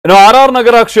ಇನ್ನು ಆರ್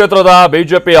ನಗರ ಕ್ಷೇತ್ರದ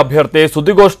ಬಿಜೆಪಿ ಅಭ್ಯರ್ಥಿ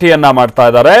ಸುದ್ದಿಗೋಷ್ಠಿಯನ್ನ ಮಾಡ್ತಾ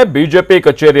ಇದ್ದಾರೆ. ಬಿಜೆಪಿ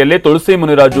ಕಚೇರಿಯಲ್ಲಿ ತುಳಸಿ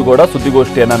ಮುನಿರಾಜು ಗೌಡ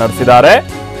ಸುದ್ದಿಗೋಷ್ಠಿಯನ್ನ ನಡೆಸಿದ್ದಾರೆ.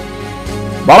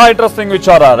 ಬಹಳ ಇಂಟ್ರೆಸ್ಟಿಂಗ್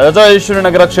ವಿಚಾರ.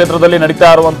 ರಾಜರಾಜೇಶ್ವರಿ ಕ್ಷೇತ್ರದಲ್ಲಿ ನಡೀತಾ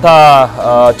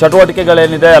ಇರುವಂತಹ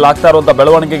ಚಟುವಟಿಕೆಗಳೇನಿದೆ, ಅಲ್ಲಾಗ್ತಾ ಇರುವಂತಹ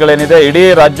ಬೆಳವಣಿಗೆಗಳೇನಿದೆ, ಇಡೀ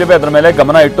ರಾಜ್ಯವೇ ಅದರ ಮೇಲೆ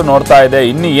ಗಮನ ಇಟ್ಟು ನೋಡ್ತಾ ಇದೆ.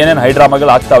 ಇನ್ನು ಏನೇನು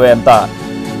ಹೈಡ್ರಾಮಾಗಳು ಆಗ್ತವೆ ಅಂತ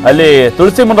ಅಲ್ಲಿ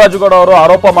ತುಳಸಿ ಮುನಿರಾಜು ಗೌಡ ಅವರು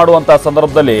ಆರೋಪ ಮಾಡುವಂತಹ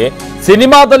ಸಂದರ್ಭದಲ್ಲಿ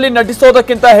ಸಿನಿಮಾದಲ್ಲಿ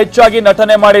ನಟಿಸೋದಕ್ಕಿಂತ ಹೆಚ್ಚಾಗಿ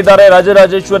ನಟನೆ ಮಾಡಿದ್ದಾರೆ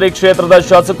ರಾಜರಾಜೇಶ್ವರಿ ಕ್ಷೇತ್ರದ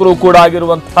ಶಾಸಕರು ಕೂಡ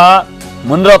ಆಗಿರುವಂತಹ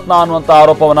ಮುನಿರತ್ನ ಅನ್ನುವಂತ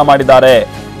ಆರೋಪವನ್ನ ಮಾಡಿದ್ದಾರೆ.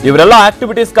 ಇವರೆಲ್ಲ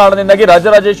ಆಕ್ಟಿವಿಟೀಸ್ ಕಾರಣದಿಂದಾಗಿ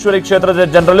ರಾಜರಾಜೇಶ್ವರಿ ಕ್ಷೇತ್ರದ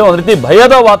ಜನರಲ್ಲಿ ಒಂದು ರೀತಿ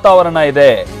ಭಯದ ವಾತಾವರಣ ಇದೆ.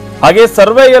 ಹಾಗೆ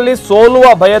ಸರ್ವೆಯಲ್ಲಿ ಸೋಲುವ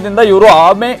ಭಯದಿಂದ ಇವರು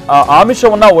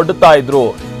ಆಮಿಷವನ್ನ ಒಡ್ಡುತ್ತಾ ಇದ್ರು.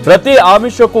 ಪ್ರತಿ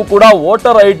ಆಮಿಷಕ್ಕೂ ಕೂಡ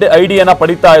ವೋಟರ್ ಐಡಿಯನ್ನ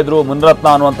ಪಡಿತಾ ಇದ್ರು ಮುನಿರತ್ನ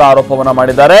ಅನ್ನುವಂತ ಆರೋಪವನ್ನ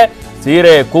ಮಾಡಿದ್ದಾರೆ.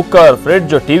 ಸೀರೆ, ಕುಕ್ಕರ್,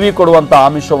 ಫ್ರಿಡ್ಜ್, ಟಿವಿ ಕೊಡುವಂತ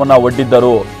ಆಮಿಷವನ್ನ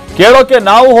ಒಡ್ಡಿದ್ದರು. ಕೇಳೋಕೆ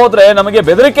ನಾವು ಹೋದ್ರೆ ನಮಗೆ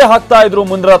ಬೆದರಿಕೆ ಹಾಕ್ತಾ ಇದ್ರು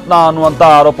ಮುನಿರತ್ನ ಅನ್ನುವಂತ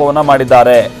ಆರೋಪವನ್ನ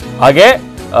ಮಾಡಿದ್ದಾರೆ. ಹಾಗೆ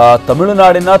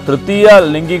ತಮಿಳುನಾಡಿನ ತೃತೀಯ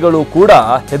ಲಿಂಗಿಗಳು ಕೂಡ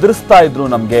ಹೆದರಿಸ್ತಾ ಇದ್ರು.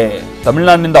 ನಮ್ಗೆ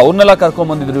ತಮಿಳುನಾಡಿನಿಂದ ಅವ್ರನ್ನೆಲ್ಲ ಕರ್ಕೊಂಡ್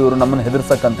ಬಂದಿದ್ರು ಇವರು ನಮ್ಮನ್ನ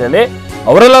ಹೆದರ್ಸಕ್ ಹೇಳಿ,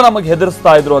 ಅವರೆಲ್ಲ ನಮಗೆ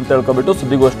ಹೆದರ್ಸ್ತಾ ಇದ್ರು ಅಂತ ಹೇಳ್ಕೊಬಿಟ್ಟು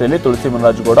ಸುದ್ದಿಗೋಷ್ಠಿಯಲ್ಲಿ ತುಳಸಿ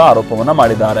ಮುನಿರಾಜು ಗೌಡ ಆರೋಪವನ್ನ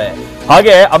ಮಾಡಿದ್ದಾರೆ.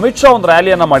 ಹಾಗೆ ಅಮಿತ್ ಶಾ ಒಂದು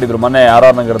ರ್ಯಾಲಿಯನ್ನ ಮಾಡಿದ್ರು ಮೊನ್ನೆ ಆರ್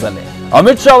ನಗರದಲ್ಲಿ.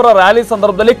 ಅಮಿತ್ ಶಾ ಅವರ ರ್ಯಾಲಿ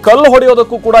ಸಂದರ್ಭದಲ್ಲಿ ಕಲ್ಲು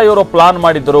ಹೊಡೆಯೋದಕ್ಕೂ ಕೂಡ ಇವರು ಪ್ಲಾನ್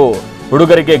ಮಾಡಿದ್ರು.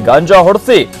 ಹುಡುಗರಿಗೆ ಗಾಂಜಾ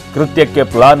ಹೊಡೆಸಿ ಕೃತ್ಯಕ್ಕೆ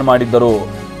ಪ್ಲಾನ್ ಮಾಡಿದ್ದರು.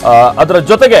 ಅದರ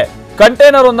ಜೊತೆಗೆ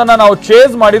ಕಂಟೈನರ್ ಒಂದನ್ನ ನಾವು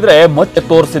ಚೇಸ್ ಮಾಡಿದ್ರೆ ಮತ್ತೆ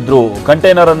ತೋರಿಸಿದ್ರು.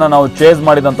 ಕಂಟೈನರ್ ಅನ್ನ ನಾವು ಚೇಸ್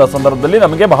ಮಾಡಿದಂತ ಸಂದರ್ಭದಲ್ಲಿ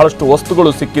ನಮಗೆ ಬಹಳಷ್ಟು ವಸ್ತುಗಳು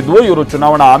ಸಿಕ್ಕಿದ್ವು. ಇವರು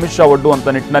ಚುನಾವಣಾ ಆಮಿಷ ಒಡ್ಡುವಂತ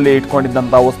ನಿಟ್ಟಿನಲ್ಲಿ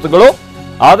ಇಟ್ಕೊಂಡಿದ್ದಂತ ವಸ್ತುಗಳು.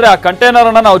 ಆದ್ರೆ ಆ ಕಂಟೈನರ್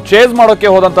ಅನ್ನ ನಾವು ಚೇಸ್ ಮಾಡೋಕೆ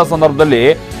ಹೋದಂತ ಸಂದರ್ಭದಲ್ಲಿ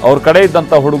ಅವ್ರ ಕಡೆ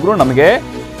ಇದ್ದಂತ ಹುಡುಗರು ನಮಗೆ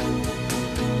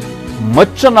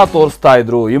ಮಚ್ಚನ್ನ ತೋರಿಸ್ತಾ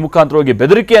ಇದ್ರು. ಈ ಮುಖಾಂತರವಾಗಿ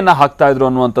ಬೆದರಿಕೆಯನ್ನ ಹಾಕ್ತಾ ಇದ್ರು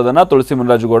ಅನ್ನುವಂಥದ್ದನ್ನ ತುಳಸಿ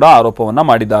ಮುನಿರಾಜು ಗೌಡ ಆರೋಪವನ್ನ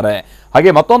ಮಾಡಿದ್ದಾರೆ.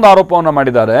 ಹಾಗೆ ಮತ್ತೊಂದು ಆರೋಪವನ್ನ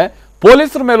ಮಾಡಿದ್ದಾರೆ.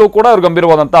 ಪೊಲೀಸರ ಮೇಲೂ ಕೂಡ ಅವರು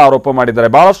ಗಂಭೀರವಾದಂತಹ ಆರೋಪ ಮಾಡಿದ್ದಾರೆ.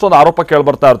 ಬಹಳಷ್ಟು ಒಂದು ಆರೋಪ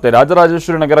ಕೇಳ್ಬರ್ತಾ ಇರುತ್ತೆ.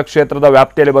 ರಾಜರಾಜೇಶ್ವರಿ ನಗರ ಕ್ಷೇತ್ರದ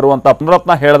ವ್ಯಾಪ್ತಿಯಲ್ಲಿ ಬರುವಂತಹ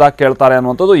ಮುನಿರತ್ನ ಹೇಳ್ದಾಗ ಕೇಳ್ತಾರೆ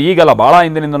ಅನ್ನುವಂಥದ್ದು ಈಗಲ್ಲ, ಬಹಳ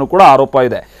ಹಿಂದಿನಿಂದನೂ ಕೂಡ ಆರೋಪ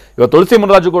ಇದೆ. ಇವತ್ತು ತುಳಸಿ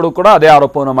ಮುನಿರಾಜು ಗೌಡ ಕೂಡ ಅದೇ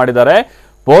ಆರೋಪವನ್ನು ಮಾಡಿದ್ದಾರೆ.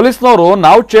 ಪೊಲೀಸ್ನವರು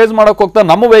ನಾವು ಚೇಸ್ ಮಾಡಕ್ ಹೋಗ್ತಾ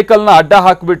ನಮ್ಮ ವೆಹಿಕಲ್ ನ ಅಡ್ಡ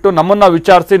ಹಾಕಿಬಿಟ್ಟು ನಮ್ಮನ್ನ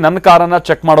ವಿಚಾರಿಸಿ ನನ್ನ ಕಾರನ್ನ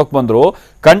ಚೆಕ್ ಮಾಡೋಕ್ ಬಂದ್ರು.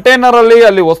 ಕಂಟೈನರ್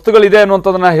ಅಲ್ಲಿ ವಸ್ತುಗಳಿದೆ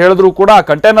ಅನ್ನುವಂಥದ್ದನ್ನ ಹೇಳಿದ್ರು ಕೂಡ ಆ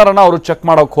ಕಂಟೈನರ್ ಅನ್ನ ಅವರು ಚೆಕ್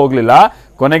ಮಾಡೋಕ್ ಹೋಗ್ಲಿಲ್ಲ.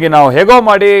 ಕೊನೆಗೆ ನಾವು ಹೇಗೋ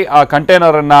ಮಾಡಿ ಆ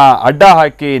ಕಂಟೈನರ್ ಅನ್ನ ಅಡ್ಡ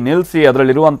ಹಾಕಿ ನಿಲ್ಲಿಸಿ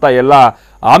ಅದರಲ್ಲಿರುವಂತ ಎಲ್ಲ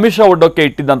ಆಮಿಷ ಒಡ್ಡೋಕೆ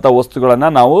ಇಟ್ಟಿದ್ದಂಥ ವಸ್ತುಗಳನ್ನ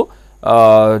ನಾವು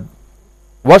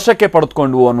ವಶಕ್ಕೆ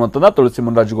ಪಡೆದುಕೊಂಡ್ವು ಅನ್ನುವಂಥದ್ದನ್ನ ತುಳಸಿ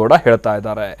ಮುನಿರಾಜು ಗೌಡ ಹೇಳ್ತಾ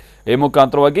ಇದ್ದಾರೆ. ಈ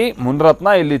ಮುಖಾಂತರವಾಗಿ ಮುನಿರತ್ನ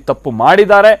ಇಲ್ಲಿ ತಪ್ಪು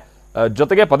ಮಾಡಿದ್ದಾರೆ,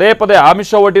 ಜೊತೆಗೆ ಪದೇ ಪದೇ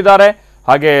ಆಮಿಷ ಒಡ್ಡಿದ್ದಾರೆ.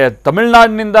 ಹಾಗೆ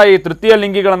ತಮಿಳುನಾಡಿನಿಂದ ಈ ತೃತೀಯ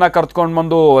ಲಿಂಗಿಗಳನ್ನ ಕರ್ತ್ಕೊಂಡು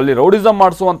ಬಂದು ಅಲ್ಲಿ ರೌಡಿಸಂ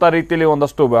ಮಾಡಿಸುವಂತ ರೀತಿಯಲ್ಲಿ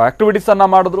ಒಂದಷ್ಟು ಆಕ್ಟಿವಿಟೀಸ್ ಅನ್ನ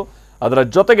ಮಾಡಿದ್ರು. ಅದರ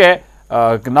ಜೊತೆಗೆ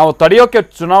ನಾವು ತಡೆಯೋಕೆ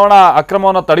ಚುನಾವಣಾ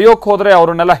ಅಕ್ರಮವನ್ನು ತಡೆಯೋಕೆ ಹೋದ್ರೆ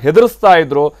ಅವ್ರನ್ನೆಲ್ಲ ಹೆದರಿಸ್ತಾ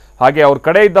ಇದ್ರು. ಹಾಗೆ ಅವ್ರ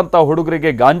ಕಡೆ ಇದ್ದಂಥ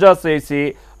ಹುಡುಗರಿಗೆ ಗಾಂಜಾ ಸೇರಿಸಿ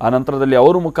ಆ ನಂತರದಲ್ಲಿ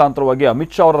ಅವ್ರ ಮುಖಾಂತರವಾಗಿ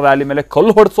ಅಮಿತ್ ಶಾ ಅವರ ರ್ಯಾಲಿ ಮೇಲೆ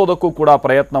ಕಲ್ಲು ಹೊಡೆಸೋದಕ್ಕೂ ಕೂಡ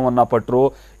ಪ್ರಯತ್ನವನ್ನ ಪಟ್ಟರು.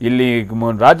 ಇಲ್ಲಿ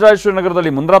ರಾಜರಾಜೇಶ್ವರಿ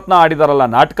ನಗರದಲ್ಲಿ ಮುನಿರತ್ನ ಆಡಿದಾರಲ್ಲ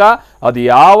ನಾಟಕ, ಅದು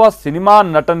ಯಾವ ಸಿನಿಮಾ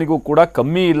ನಟನಿಗೂ ಕೂಡ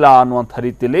ಕಮ್ಮಿ ಇಲ್ಲ ಅನ್ನುವಂಥ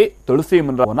ರೀತಿಯಲ್ಲಿ ತುಳಸಿ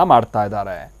ಮುನಿರತ್ನ ಮಾಡ್ತಾ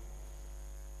ಇದ್ದಾರೆ.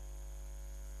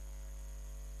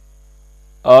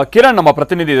 ಕಿರಣ್ ನಮ್ಮ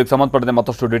ಪ್ರತಿನಿಧಿ ಇದಕ್ಕೆ ಸಂಬಂಧಪಟ್ಟಂತೆ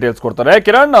ಮತ್ತಷ್ಟು ಡೀಟೇಲ್ಸ್ ಕೊಡ್ತಾರೆ.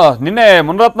 ಕಿರಣ್, ನಿನ್ನೆ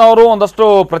ಮುನಿರತ್ನ ಅವರು ಒಂದಷ್ಟು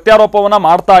ಪ್ರತ್ಯಾರೋಪವನ್ನ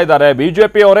ಮಾಡ್ತಾ ಇದ್ದಾರೆ.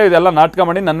 ಬಿಜೆಪಿ ಅವರೇ ಇದೆಲ್ಲ ನಾಟಕ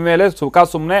ಮಾಡಿ ನನ್ನ ಮೇಲೆ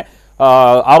ಸುಮ್ಮನೆ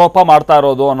ಆರೋಪ ಮಾಡ್ತಾ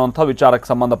ಇರೋದು ಅನ್ನೋಂಥ ವಿಚಾರಕ್ಕೆ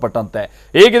ಸಂಬಂಧಪಟ್ಟಂತೆ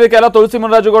ಈಗ ಇದಕ್ಕೆಲ್ಲ ತುಳಸಿ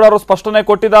ಮುನಿರಾಜು ಗೌಡ ಅವರು ಸ್ಪಷ್ಟನೆ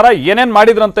ಕೊಟ್ಟಿದ್ದಾರೆ. ಏನೇನ್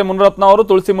ಮಾಡಿದ್ರಂತೆ ಮುನಿರತ್ನ ಅವರು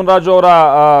ತುಳಸಿ ಮುನಿರಾಜು ಅವರ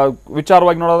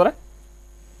ವಿಚಾರವಾಗಿ ನೋಡಿದ್ರೆ?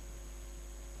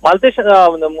 ಮಾಲ್ತೇಶ್,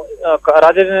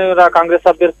 ರಾಜೇಶ್ವರ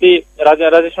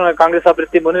ಕಾಂಗ್ರೆಸ್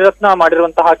ಅಭ್ಯರ್ಥಿ ಮುನಿರತ್ನ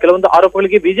ಮಾಡಿರುವಂತಹ ಕೆಲವೊಂದು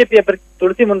ಆರೋಪಗಳಿಗೆ ಬಿಜೆಪಿ ಅಭ್ಯರ್ಥಿ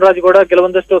ತುಳಸಿ ಮುನಿರಾಜು ಗೌಡ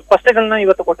ಕೆಲವೊಂದಷ್ಟು ಸ್ಪಷ್ಟಗಳನ್ನ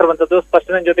ಇವತ್ತು ಕೊಟ್ಟಿರುವಂತದ್ದು.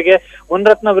 ಸ್ಪಷ್ಟನೆ ಜೊತೆಗೆ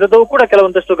ಮುನಿರತ್ನ ವಿರುದ್ಧವೂ ಕೂಡ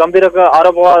ಕೆಲವೊಂದಷ್ಟು ಗಂಭೀರ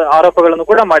ಆರೋಪಗಳನ್ನು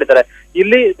ಕೂಡ ಮಾಡಿದ್ದಾರೆ.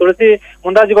 ಇಲ್ಲಿ ತುಳಸಿ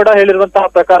ಮುನಿರಾಜು ಗೌಡ ಹೇಳಿರುವಂತಹ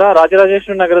ಪ್ರಕಾರ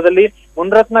ರಾಜರಾಜೇಶ್ವರಿ ನಗರದಲ್ಲಿ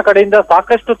ಮುನಿರತ್ನ ಕಡೆಯಿಂದ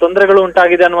ಸಾಕಷ್ಟು ತೊಂದರೆಗಳು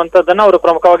ಉಂಟಾಗಿದೆ ಅನ್ನುವಂಥದ್ದನ್ನ ಅವರು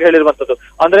ಪ್ರಮುಖವಾಗಿ ಹೇಳಿರುವಂತದ್ದು.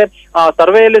 ಅಂದ್ರೆ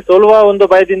ಸರ್ವೆಯಲ್ಲಿ ಸೋಲುವ ಒಂದು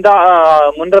ಭಯದಿಂದ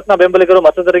ಮುನಿರತ್ನ ಬೆಂಬಲಿಗರು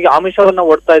ಮತದಾರರಿಗೆ ಆಮಿಷವನ್ನ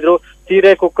ಒಡ್ತಾ ಇದ್ರು.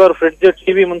 ಸೀರೆ, ಕುಕ್ಕರ್, ಫ್ರಿಡ್ಜ್,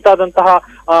 ಟಿವಿ ಮುಂತಾದಂತಹ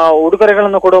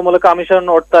ಉಡುಗೊರೆಗಳನ್ನು ಕೊಡುವ ಮೂಲಕ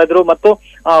ಆಮಿಷವನ್ನು ಒಡ್ತಾ ಇದ್ರು. ಮತ್ತು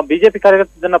ಬಿಜೆಪಿ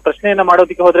ಕಾರ್ಯಕರ್ತರನ್ನ ಪ್ರಶ್ನೆಯನ್ನ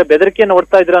ಮಾಡೋದಕ್ಕೆ ಹೋದ್ರೆ ಬೆದರಿಕೆಯನ್ನು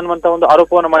ಒಡ್ತಾ ಇದ್ರು ಅನ್ನುವಂತ ಒಂದು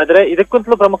ಆರೋಪವನ್ನು ಮಾಡಿದರೆ,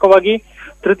 ಇದಕ್ಕಿಂತಲೂ ಪ್ರಮುಖವಾಗಿ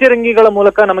ತೃತೀಯ ಲಿಂಗಿಗಳ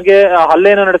ಮೂಲಕ ನಮಗೆ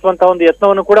ಹಲ್ಲೆಯನ್ನು ನಡೆಸುವಂತಹ ಒಂದು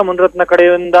ಯತ್ನವನ್ನು ಕೂಡ ಮುನಿರತ್ನ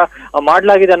ಕಡೆಯಿಂದ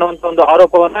ಮಾಡಲಾಗಿದೆ ಅನ್ನುವಂತ ಒಂದು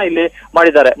ಆರೋಪವನ್ನ ಇಲ್ಲಿ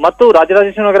ಮಾಡಿದ್ದಾರೆ. ಮತ್ತು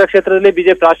ರಾಜರಾಜೇಶ್ವರಿ ನಗರ ಕ್ಷೇತ್ರದಲ್ಲಿ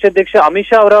ಬಿಜೆಪಿ ರಾಷ್ಟ್ರೀಯ ಅಧ್ಯಕ್ಷ ಅಮಿತ್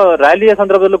ಶಾ ಅವರ ರ್ಯಾಲಿಯ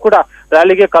ಸಂದರ್ಭದಲ್ಲೂ ಕೂಡ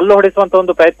ರ್ಯಾಲಿಗೆ ಕಲ್ಲು ಹೊಡೆಸುವಂತ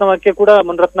ಒಂದು ಪ್ರಯತ್ನಕ್ಕೆ ಕೂಡ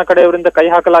ಮುನಿರತ್ನ ಕಡೆಯವರಿಂದ ಕೈ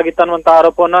ಹಾಕಲಾಗಿತ್ತು ಅನ್ನುವಂತಹ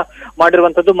ಆರೋಪವನ್ನ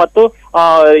ಮಾಡಿರುವಂತದ್ದು. ಮತ್ತು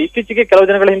ಇತ್ತೀಚೆಗೆ ಕೆಲವು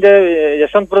ದಿನಗಳ ಹಿಂದೆ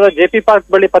ಯಶವಂತಪುರದ ಜೆಪಿ ಪಾರ್ಕ್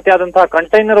ಬಳಿ ಪತ್ತೆಯಾದಂತಹ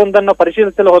ಕಂಟೈನರ್ ಒಂದನ್ನು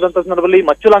ಪರಿಶೀಲಿಸಲು ಹೋದಂತ ಸಂದರ್ಭದಲ್ಲಿ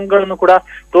ಮಚ್ಚುಲಾಂಗ್ಗಳನ್ನು ಕೂಡ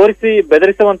ತೋರಿಸಿ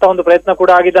ಬೆದರಿಸುವಂತಹ ಒಂದು ಪ್ರಯತ್ನ ಕೂಡ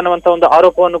ಆಗಿದೆ ಅನ್ನುವಂತಹ ಒಂದು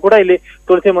ಆರೋಪವನ್ನು ಕೂಡ ಇಲ್ಲಿ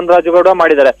ತುಳಸಿ ಮುನಿರಾಜು ಗೌಡ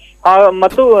ಮಾಡಿದ್ದಾರೆ.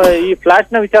 ಮತ್ತು ಈ ಫ್ಲಾಟ್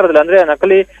ನ ವಿಚಾರದಲ್ಲಿ ಅಂದ್ರೆ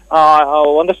ನಕಲಿ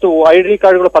ಒಂದಷ್ಟು ಐಡಿ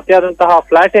ಕಾರ್ಡ್ಗಳು ಪತ್ತೆಯಾದಂತಹ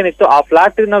ಫ್ಲಾಟ್ ಏನಿತ್ತು, ಆ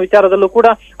ಫ್ಲಾಟ್ ನ ವಿಚಾರದಲ್ಲೂ ಕೂಡ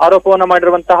ಆರೋಪವನ್ನ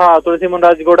ಮಾಡಿರುವಂತಹ ತುಳಸಿ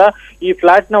ಮುನಿರಾಜು ಗೌಡ ಈ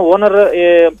ಫ್ಲಾಟ್ ನ ಓನರ್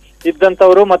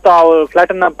ಇದ್ದಂತವ್ರು ಮತ್ತು ಆ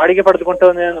ಫ್ಲಾಟ್ ಅನ್ನ ಬಾಡಿಗೆ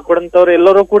ಪಡೆದುಕೊಂಡಂತವ್ರು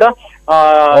ಎಲ್ಲರೂ ಕೂಡ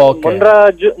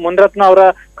ಮುನಿರತ್ನ ಅವರ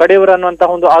ಕಡೆಯವರು ಅನ್ನುವಂತಹ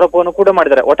ಒಂದು ಆರೋಪವನ್ನು ಕೂಡ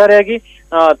ಮಾಡಿದ್ದಾರೆ. ಒಟ್ಟಾರೆಯಾಗಿ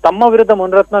ತಮ್ಮ ವಿರುದ್ಧ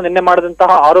ಮುನಿರತ್ನ ನಿನ್ನೆ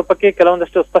ಮಾಡಿದಂತಹ ಆರೋಪಕ್ಕೆ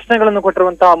ಕೆಲವೊಂದಷ್ಟು ಸ್ಪಷ್ಟನೆಗಳನ್ನು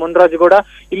ಕೊಟ್ಟಿರುವಂತಹ ಮುನಿರಾಜುಗೌಡ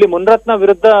ಇಲ್ಲಿ ಮುನಿರತ್ನ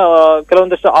ವಿರುದ್ಧ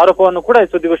ಕೆಲವೊಂದಷ್ಟು ಆರೋಪವನ್ನು ಕೂಡ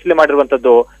ಸುದ್ದಿಗೋಷ್ಠಿಯಲ್ಲಿ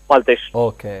ಮಾಡಿರುವಂತದ್ದು. ಮಾಲ್ತೇಶ್.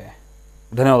 ಓಕೆ,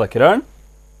 ಧನ್ಯವಾದ ಕಿರಣ್.